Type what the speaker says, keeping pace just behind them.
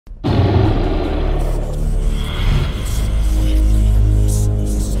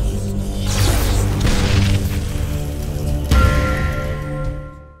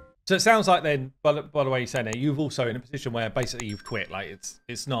So it sounds like then, by the way you're saying it, you've also in a position where basically you've quit. Like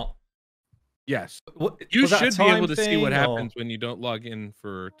it's not. Yes. What, You was that a should be able to see what thing, or- happens when you don't log in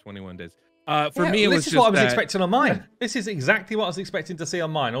for 21 days. For Yeah, me, it was this is just what I was that, expecting on mine. This is exactly what I was expecting to see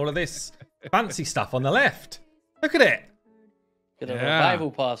on mine. All of this fancy stuff on the left. Look at it. Look at the Yeah. revival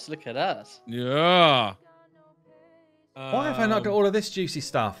pass. Look at us. Yeah. Why have I not got all of this juicy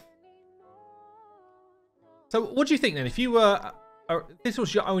stuff? So what do you think then? If you were, this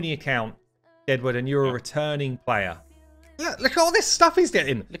was your only account, Edward, and you're a returning player. Look at all this stuff he's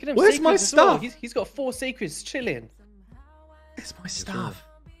getting. Look at him. Where's my sacreds as well. stuff? He's got 4 sacreds chilling. Where's my stuff?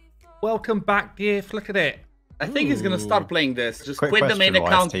 Welcome back, gift. Look at it. I think he's gonna start Ooh. playing this. Just Quick quit the main question,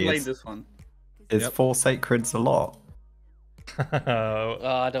 account, YST, play is- this one. Is Yep. 4 sacreds a lot? Oh,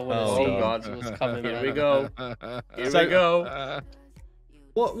 I don't want to Oh, see God. what's coming. Here man. we go. Here So- we go.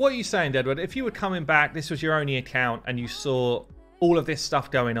 What are you saying, Edward? If you were coming back, this was your only account, and you saw all of this stuff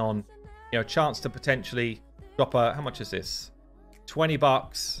going on, you know, chance to potentially drop a, how much is this?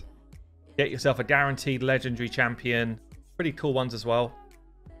 $20. Get yourself a guaranteed legendary champion. Pretty cool ones as well.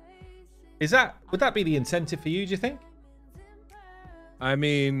 Would that be the incentive for you, do you think? I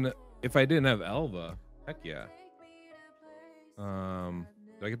mean, if I didn't have Elva, heck yeah. Do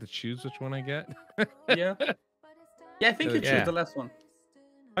I get to choose which one I get? Yeah. Yeah, I think you Yeah. choose the last one.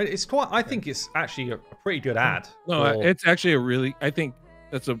 I think it's actually a pretty good ad. No, for- it's actually a really. I think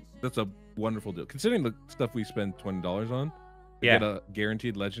that's a wonderful deal. Considering the stuff we spend $20 on, to Yeah. get a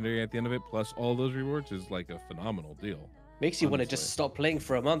guaranteed legendary at the end of it, plus all those rewards, is like a phenomenal deal. Makes you want to Honestly. just stop playing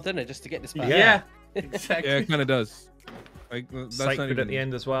for a month, doesn't it? Just to get this back. Yeah. Exactly. Yeah, it kind of does. Like that's not sacred at the even-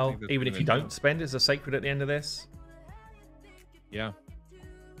 end as I well. think that's Even if even you a don't spend, it's a sacred at the end of this. Yeah.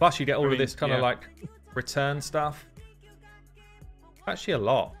 Plus, you get all I of mean, this kind of yeah. like return stuff. Actually, a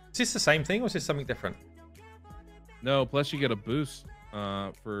lot. Is this the same thing, or is this something different? No, plus you get a boost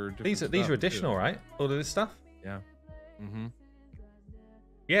for different These are stuff, too. additional, right? All of this stuff. Yeah. Mm-hmm.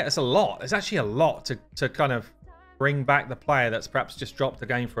 Yeah, it's a lot. There's actually a lot to kind of bring back the player that's perhaps just dropped the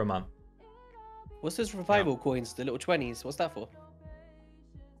game for a month. What's those revival coins? The little 20s. What's that for?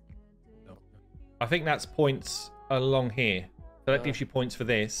 I think that's points along here. So that gives you points for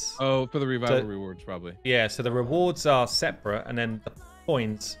this. Oh, for the revival So- rewards, probably. Yeah, so the rewards are separate, and then the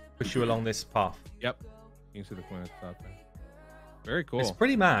points push you along this path. Yep. You can see the point at the top there. Very cool. It's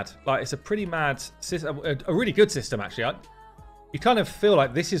pretty mad. Like, it's a pretty mad system, a really good system, actually. You kind of feel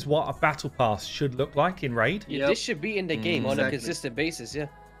like this is what a battle pass should look like in Raid. Yeah, Yep. this should be in the game on a Exactly. consistent basis. Yeah.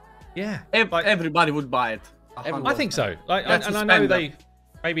 Yeah, Everybody would buy it. Everyone. I think so. Like, That's and a I know spender.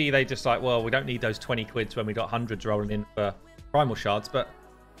 maybe they just like, well, we don't need those 20 quids when we got hundreds rolling in for primal shards, but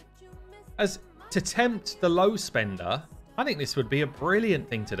as to tempt the low spender, I think this would be a brilliant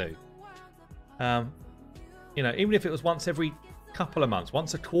thing to do. You know, even if it was once every couple of months,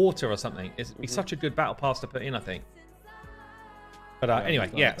 once a quarter or something, it'd be such a good battle pass to put in, I think. But Yeah, anyway,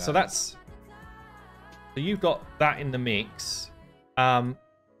 it's not yeah. bad. So so you've got that in the mix. I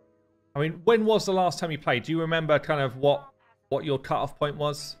mean, when was the last time you played? Do you remember kind of what your cutoff point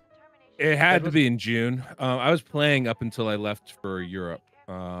was? It had to be in June. I was playing up until I left for Europe.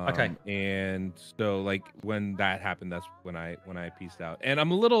 Okay. And so like when that happened, that's when I peaced out. And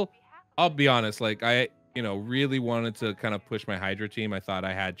I'm a little, I'll be honest, like I really wanted to kind of push my Hydra team. I thought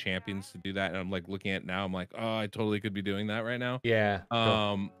I had champions to do that, and I'm like looking at it now, I'm like, oh, I totally could be doing that right now. Yeah.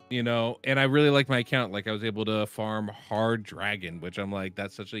 sure. And I really liked my account. Like I was able to farm Hard Dragon, which I'm like,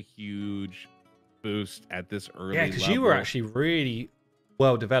 that's such a huge boost at this early Yeah, because you were level. actually really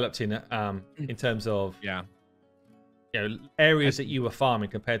well developed in terms of Yeah. areas that you were farming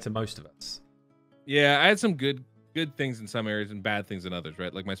compared to most of us. Yeah, I had some good things in some areas and bad things in others,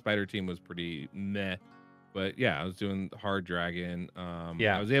 right? Like my spider team was pretty meh. But yeah, I was doing Hard Dragon.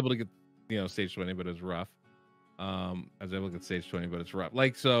 Yeah. I was able to get, stage 20, but it was rough. I was able to get stage 20, but it's rough.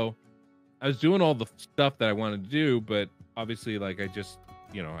 Like, so I was doing all the stuff that I wanted to do, but obviously, like, I just,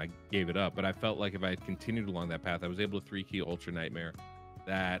 I gave it up. But I felt like if I had continued along that path, I was able to 3-key Ultra Nightmare,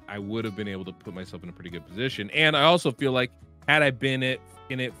 that I would have been able to put myself in a pretty good position. And I also feel like had I been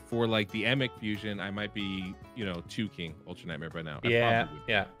in it for like the Emic fusion, I might be, 2-king Ultra Nightmare by now. I Yeah, probably would.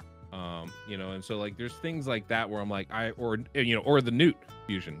 yeah. And so like there's things like that where I'm like or the Newt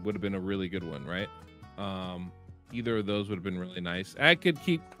fusion would have been a really good one, right? Either of those would have been really nice. I could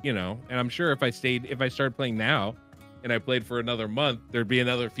keep, and I'm sure if I started playing now and I played for another month, there'd be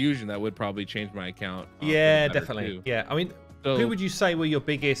another fusion that would probably change my account. For the Yeah, better, definitely. too. Yeah. I mean, So, who would you say were your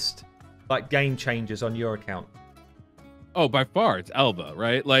biggest like game changers on your account? oh, by far it's Elba,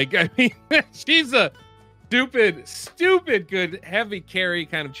 right? Like, I mean, she's a stupid good heavy carry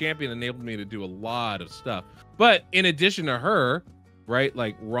kind of champion, enabled me to do a lot of stuff. But in addition to her, right?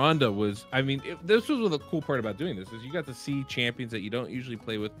 Like Ronda was, I mean, this was the cool part about doing this is you got to see champions that you don't usually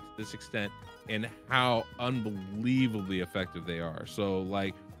play with to this extent and how unbelievably effective they are. So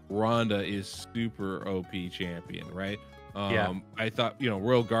like Ronda is super OP champion, right? I thought, you know,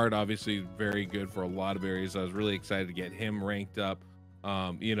 Royal Guard obviously very good for a lot of areas. I was really excited to get him ranked up.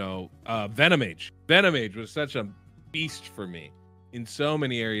 You know, Venomage was such a beast for me in so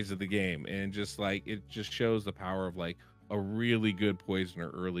many areas of the game, and just like it just shows the power of like a really good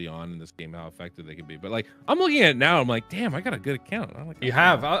poisoner early on in this game, how effective they can be. But like I'm looking at it now, I'm like, damn, I got a good account. I'm like, you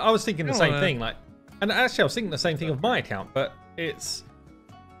have. I was thinking the same thing. Like, and actually, I was thinking the same thing of my account. But it's,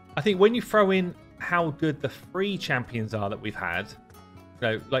 I think when you throw in how good the free champions are that we've had, you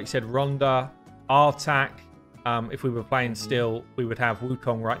know, like you said, Ronda, Artak. If we were playing still, we would have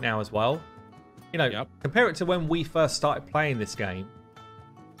Wukong right now as well. You know, compare it to when we first started playing this game.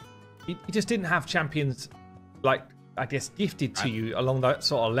 You just didn't have champions like, I guess, gifted to you along that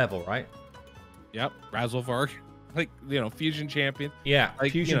sort of level, right? Yep, Razzlevarg, like, you know, fusion champion. Yeah,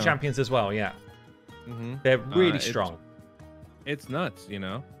 like, fusion champions as well. Yeah, they're really strong. It's nuts, you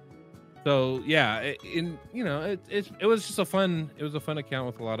know. So yeah, it was just a fun account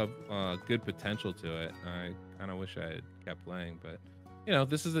with a lot of good potential to it. I kind of wish I had kept playing, but you know,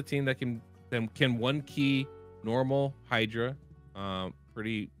 this is a team that can one key normal Hydra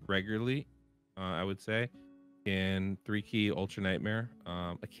pretty regularly, I would say, and 3 key Ultra Nightmare,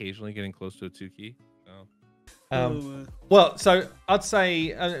 occasionally getting close to a 2 key. Well, so I'd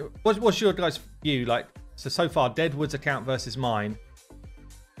say, what's your guys' view? Like, so far, Deadwood's account versus mine.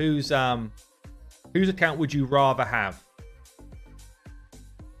 Whose account would you rather have?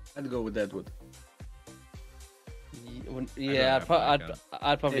 I'd go with Deadwood. Yeah,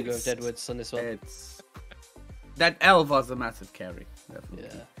 I'd probably go with Deadwoods on this one. It's that Elva's a massive carry, definitely.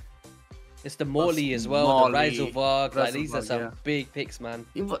 Yeah, it's the Morley as well, the Razzlevarg. Like, these are some big picks, man.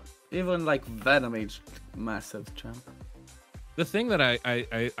 Even like Venomage, massive champ. The thing that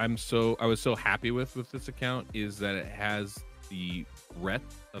I was so happy with this account is that it has the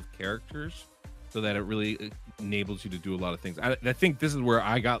breadth of characters, so that it really enables you to do a lot of things. I think this is where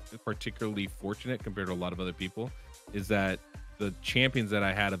I got particularly fortunate compared to a lot of other people, is that the champions that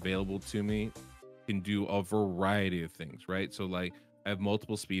I had available to me can do a variety of things, right? So like I have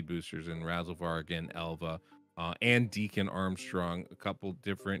multiple speed boosters in Razzlevarg and Elva, and Deacon Armstrong, a couple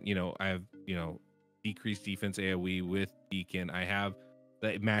different, you know, I have, you know, decreased defense AoE with Deacon. I have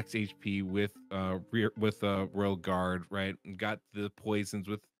the max HP with Royal Guard, right? And got the poisons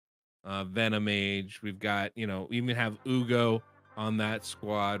with Venomage. We've got, you know, we even have Ugo on that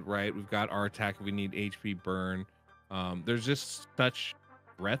squad, right? We've got Artak if we need HP burn. There's just such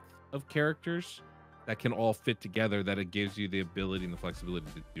breadth of characters that can all fit together that it gives you the ability and the flexibility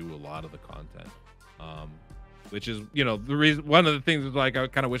to do a lot of the content. Which is, you know, the reason, one of the things is like I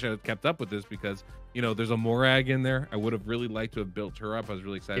kind of wish I had kept up with this, because, you know, there's a Morag in there. I would have really liked to have built her up. I was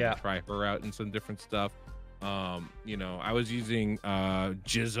really excited to try her out in some different stuff. You know, I was using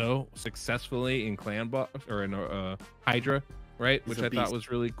Jizzo successfully in Clan Boss or in Hydra, right? Which I thought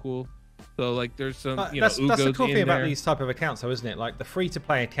was really cool. So like there's some, that's the cool thing about these type of accounts though, isn't it? Like the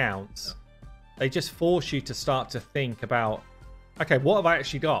free-to-play accounts, they just force you to start to think about, okay, what have I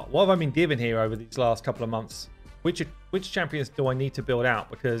actually got? What have I been given here over these last couple of months? Which champions do I need to build out?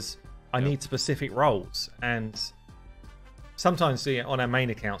 Because I need specific roles. And sometimes on our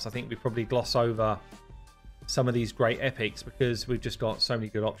main accounts, I think we probably gloss over some of these great epics because we've just got so many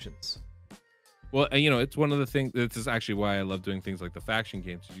good options. Well, you know, it's one of the things, this is actually why I love doing things like the faction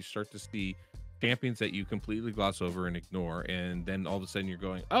games. You start to see champions that you completely gloss over and ignore, and then all of a sudden you're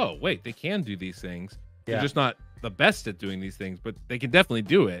going, oh, wait, they can do these things. They're just not the best at doing these things, but they can definitely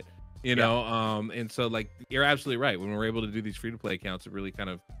do it. You know, and so like you're absolutely right. When we're able to do these free-to-play accounts, it really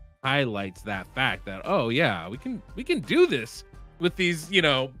kind of highlights that fact that, oh yeah, we can do this with these, you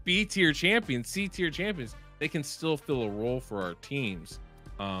know, B tier champions, C tier champions. They can still fill a role for our teams.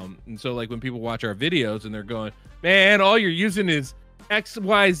 And so like when people watch our videos and they're going, man, all you're using is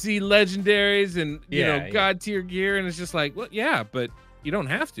XYZ legendaries and you know god tier gear, and it's just like, well, yeah, but you don't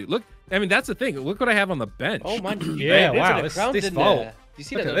have to. Look, I mean, that's the thing. Look what I have on the bench. Oh man, wow, this vault. You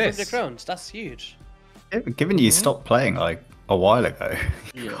see that? Look at the crowns. That's huge. Yeah, given you stopped playing like a while ago,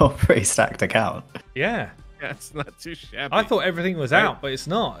 you got a pretty stacked account. Yeah. That's not too shabby. I thought everything was out, but it's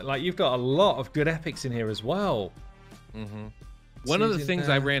not. Like, you've got a lot of good epics in here as well. One of the things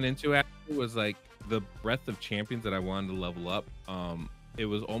I ran into after was like the breadth of champions that I wanted to level up. It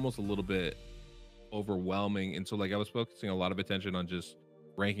was almost a little bit overwhelming, and so like I was focusing a lot of attention on just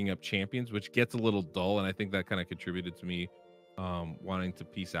ranking up champions, which gets a little dull, and I think that kind of contributed to me wanting to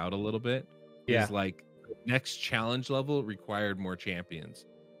piece out a little bit. Is like next challenge level required more champions.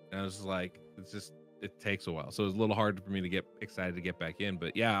 And I was like, it takes a while. So it was a little hard for me to get excited to get back in.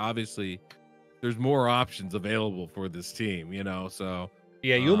 But yeah, obviously there's more options available for this team, you know? So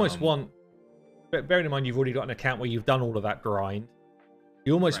yeah, you almost want, bearing in mind you've already got an account where you've done all of that grind,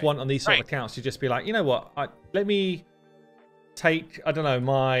 you almost want on these sort of accounts to just be like, you know what, let me take, I don't know,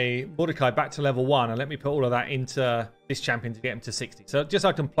 my Mordecai back to level 1 and let me put all of that into this champion to get him to 60. So just so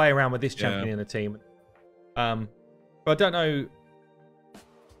I can play around with this champion in the team. But I don't know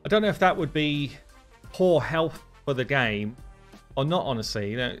if that would be poor health for the game or not,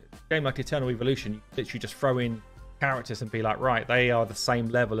 honestly. You know, a game like Eternal Evolution, you literally just throw in characters and be like, right, they are the same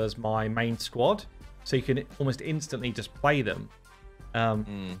level as my main squad. So you can almost instantly just play them.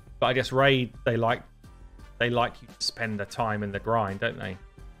 But I guess Raid, they like you to spend the time in the grind, don't they?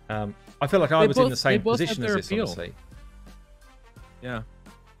 I feel like I was in the same position as this, honestly. Yeah.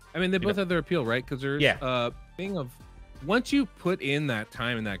 I mean, they both have their appeal, right? Because there's a thing of, once you put in that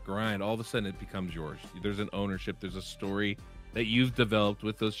time and that grind, all of a sudden it becomes yours. There's an ownership. There's a story that you've developed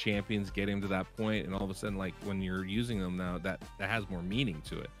with those champions getting to that point, and all of a sudden, like, when you're using them now, that has more meaning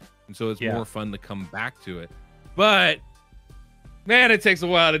to it. And so it's more fun to come back to it. But man, it takes a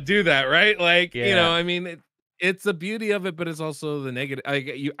while to do that, right? Like, you know, I mean, it's the beauty of it, but it's also the negative.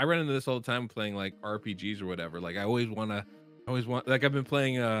 I run into this all the time playing like RPGs or whatever. Like, I always want, like, I've been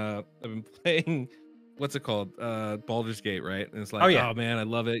playing what's it called? Baldur's Gate, right? And it's like, oh man, I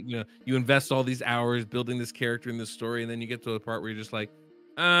love it. You know, you invest all these hours building this character in this story, and then you get to the part where you're just like,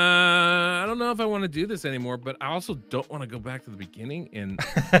 I don't know if I want to do this anymore, but I also don't want to go back to the beginning and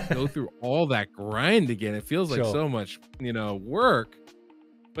go through all that grind again. It feels like so much, you know, work.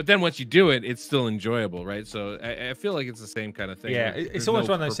 But then once you do it, it's still enjoyable, right? So I feel like it's the same kind of thing. Yeah, it's almost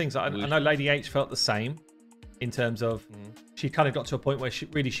one of those things. I know Lady H felt the same in terms of she kind of got to a point where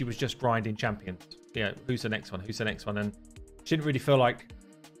she was just grinding champions. You know, who's the next one? Who's the next one? And she didn't really feel like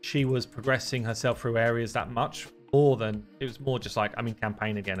she was progressing herself through areas that much. More than it was more just like I'm in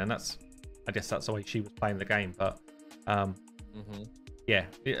campaign again, and I guess that's the way she was playing the game. But yeah,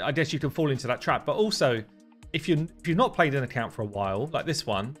 I guess you can fall into that trap. But also, if you've not played an account for a while, like this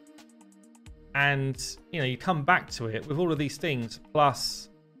one, and you know you come back to it with all of these things, plus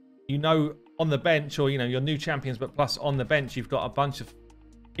you know on the bench, or you know your new champions, but plus on the bench you've got a bunch of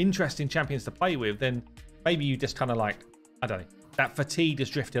interesting champions to play with, then maybe you just kind of like, I don't know, that fatigue has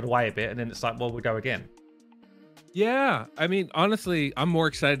drifted away a bit, and then it's like, well, we'll go again. Yeah, I mean, honestly, I'm more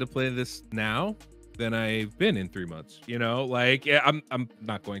excited to play this now than I've been in 3 months. You know, like, yeah, I'm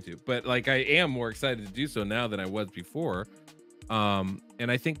not going to, but like I am more excited to do so now than I was before. And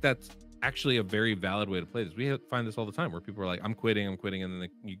I think that's actually a very valid way to play this. We find this all the time where people are like, I'm quitting, and then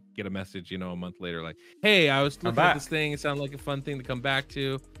you get a message, you know, a month later, like, hey, I was looking at this thing. It sounded like a fun thing to come back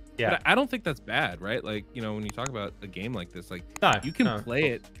to. Yeah, but I don't think that's bad, right? Like, you know, when you talk about a game like this, like, you can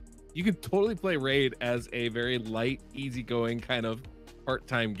play it. You can totally play Raid as a very light, easygoing kind of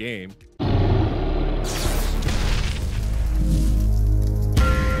part-time game,